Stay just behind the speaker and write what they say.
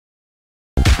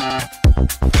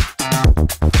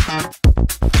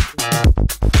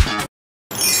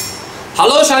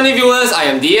Hello Shiny viewers, I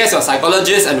am DS, your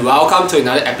psychologist, and welcome to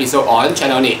another episode on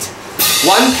Channel NITT.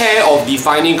 One pair of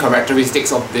defining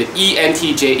characteristics of the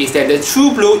ENTJ is that the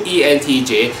true blue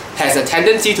ENTJ has a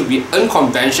tendency to be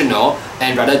unconventional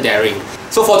and rather daring.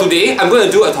 So for today, I'm going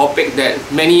to do a topic that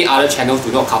many other channels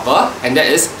do not cover, and that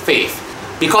is faith.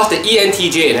 Because the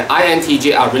ENTJ and the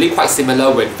INTJ are really quite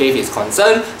similar when faith is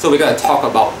concerned, so we're going to talk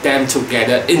about them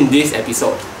together in this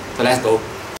episode. So let's go.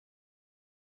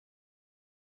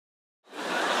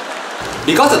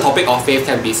 Because the topic of faith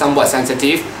can be somewhat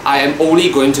sensitive, I am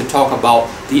only going to talk about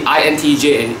the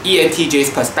INTJ and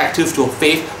ENTJ's perspective to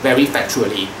faith very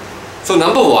factually. So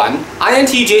number one,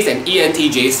 INTJs and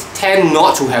ENTJs tend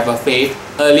not to have a faith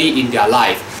early in their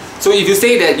life. So if you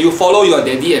say that you follow your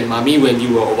daddy and mommy when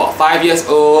you were about 5 years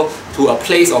old to a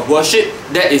place of worship,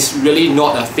 that is really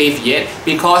not a faith yet,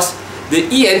 because the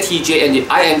ENTJ and the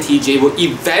INTJ will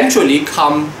eventually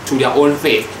come to their own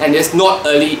faith, and it's not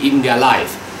early in their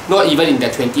life. Not even in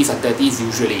their 20s or 30s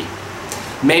usually.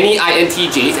 Many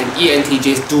INTJs and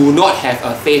ENTJs do not have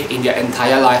a faith in their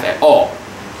entire life at all.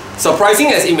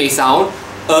 Surprising as it may sound,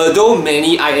 although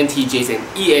many INTJs and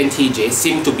ENTJs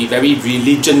seem to be very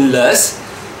religionless,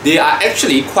 they are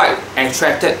actually quite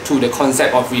attracted to the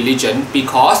concept of religion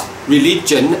because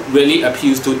religion really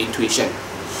appeals to intuition.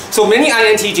 So many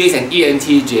INTJs and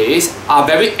ENTJs are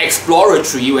very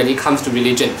exploratory when it comes to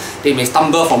religion. They may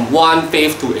stumble from one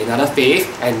faith to another faith,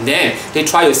 and then they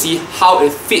try to see how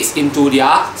it fits into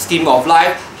their scheme of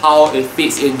life, how it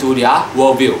fits into their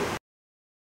worldview.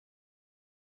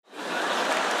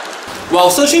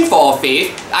 While searching for a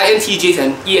faith, INTJs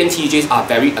and ENTJs are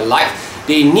very alike.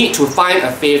 They need to find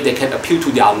a faith that can appeal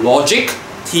to their logic,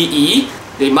 TE.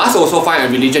 They must also find a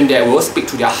religion that will speak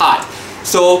to their heart.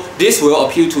 So this will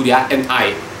appeal to their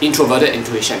NI, introverted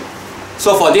intuition.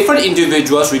 So for different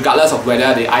individuals, regardless of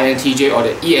whether the INTJ or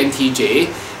the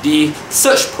ENTJ, the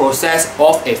search process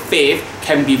of a faith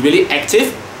can be really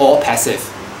active or passive.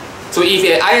 So if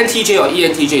an INTJ or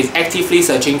ENTJ is actively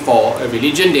searching for a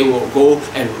religion, they will go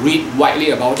and read widely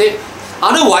about it.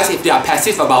 Otherwise, if they are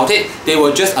passive about it, they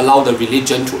will just allow the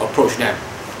religion to approach them.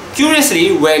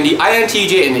 Curiously, when the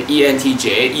INTJ and the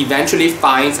ENTJ eventually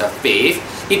finds a faith,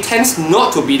 it tends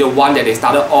not to be the one that they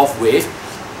started off with.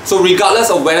 So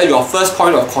regardless of whether your first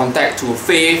point of contact to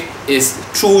faith is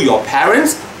through your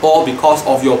parents or because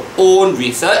of your own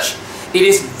research, it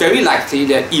is very likely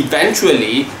that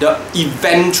eventually the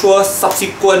eventual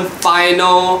subsequent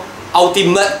final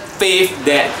ultimate faith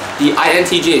that the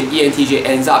INTJ and ENTJ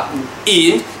ends up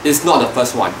in is not the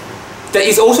first one. There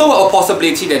is also a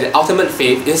possibility that the ultimate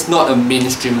faith is not a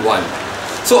mainstream one.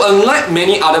 So unlike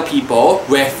many other people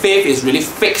where faith is really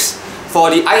fixed, for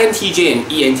the INTJ and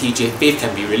ENTJ, faith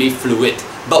can be really fluid.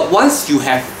 But once you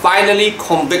have finally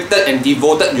convicted and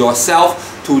devoted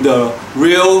yourself to the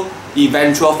real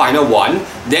eventual final one,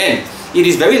 then it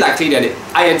is very likely that the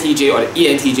INTJ or the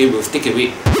ENTJ will stick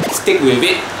with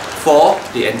it for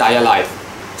the entire life.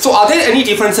 So are there any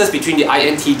differences between the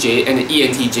INTJ and the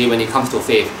ENTJ when it comes to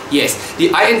faith? Yes, the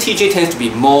INTJ tends to be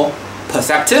more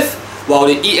perceptive, while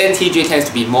the ENTJ tends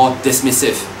to be more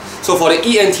dismissive. So for the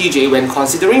ENTJ, when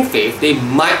considering faith, they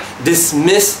might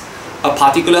dismiss a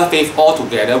particular faith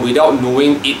altogether without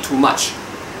knowing it too much.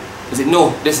 They say, no,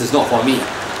 this is not for me.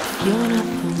 You're not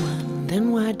the one,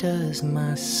 then why does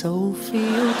my soul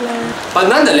feel glad? But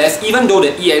nonetheless, even though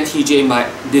the ENTJ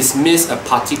might dismiss a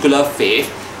particular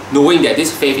faith, knowing that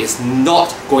this faith is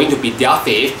not going to be their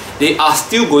faith, they are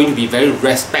still going to be very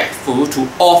respectful to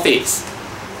all faiths.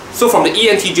 So from the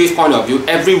ENTJ's point of view,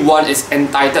 everyone is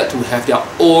entitled to have their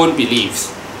own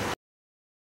beliefs.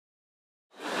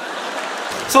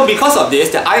 So because of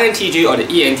this, the INTJ or the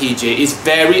ENTJ is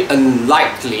very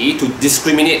unlikely to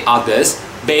discriminate others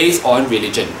based on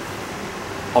religion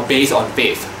or based on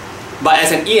faith. But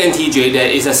as an ENTJ, there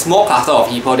is a small cluster of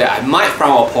people that I might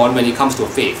frown upon when it comes to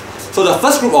faith. So the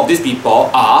first group of these people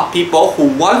are people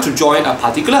who want to join a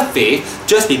particular faith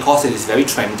just because it is very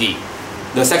trendy.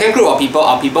 The second group of people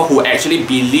are people who actually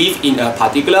believe in a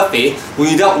particular faith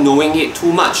without knowing it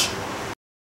too much.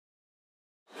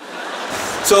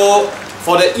 So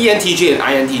for the ENTJ and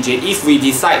INTJ, if we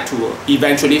decide to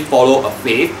eventually follow a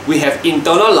faith, we have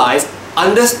internalized,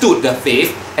 understood the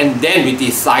faith, and then we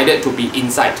decided to be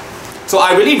inside. So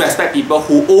I really respect people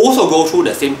who also go through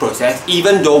the same process,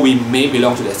 even though we may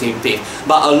belong to the same faith.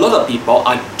 But a lot of people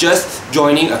are just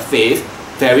joining a faith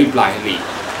very blindly.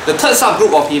 The third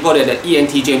subgroup of people that the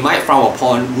ENTJ might frown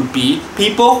upon would be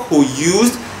people who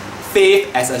use faith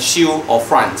as a shield or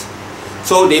front.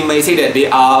 So they may say that they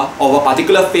are of a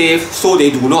particular faith, so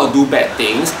they do not do bad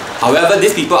things. However,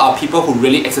 these people are people who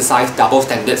really exercise double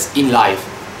standards in life.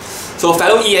 So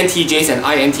fellow ENTJs and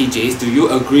INTJs, do you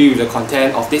agree with the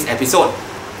content of this episode?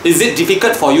 Is it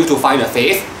difficult for you to find a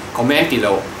faith? Comment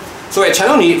below. So at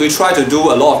Channel NITT, we try to do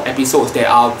a lot of episodes that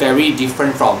are very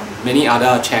different from many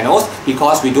other channels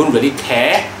because we don't really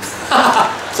care.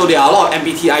 So there are a lot of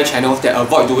MBTI channels that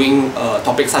avoid doing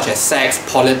topics such as sex,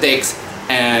 politics,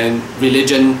 and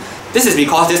religion. This is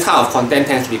because this kind of content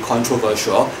tends to be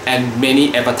controversial and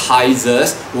many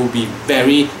advertisers will be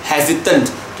very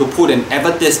hesitant to put an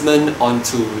advertisement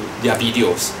onto their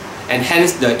videos, and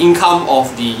hence the income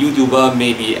of the YouTuber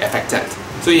may be affected.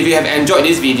 So if you have enjoyed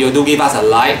this video, do give us a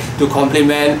like to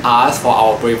compliment us for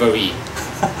our bravery.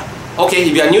 Okay,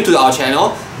 if you are new to our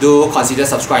channel, do consider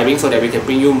subscribing so that we can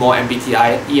bring you more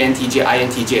MBTI, ENTJ,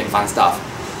 INTJ and fun stuff.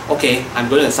 Okay, I'm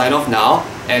going to sign off now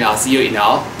and I'll see you in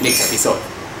our next episode.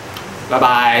 Bye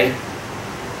bye!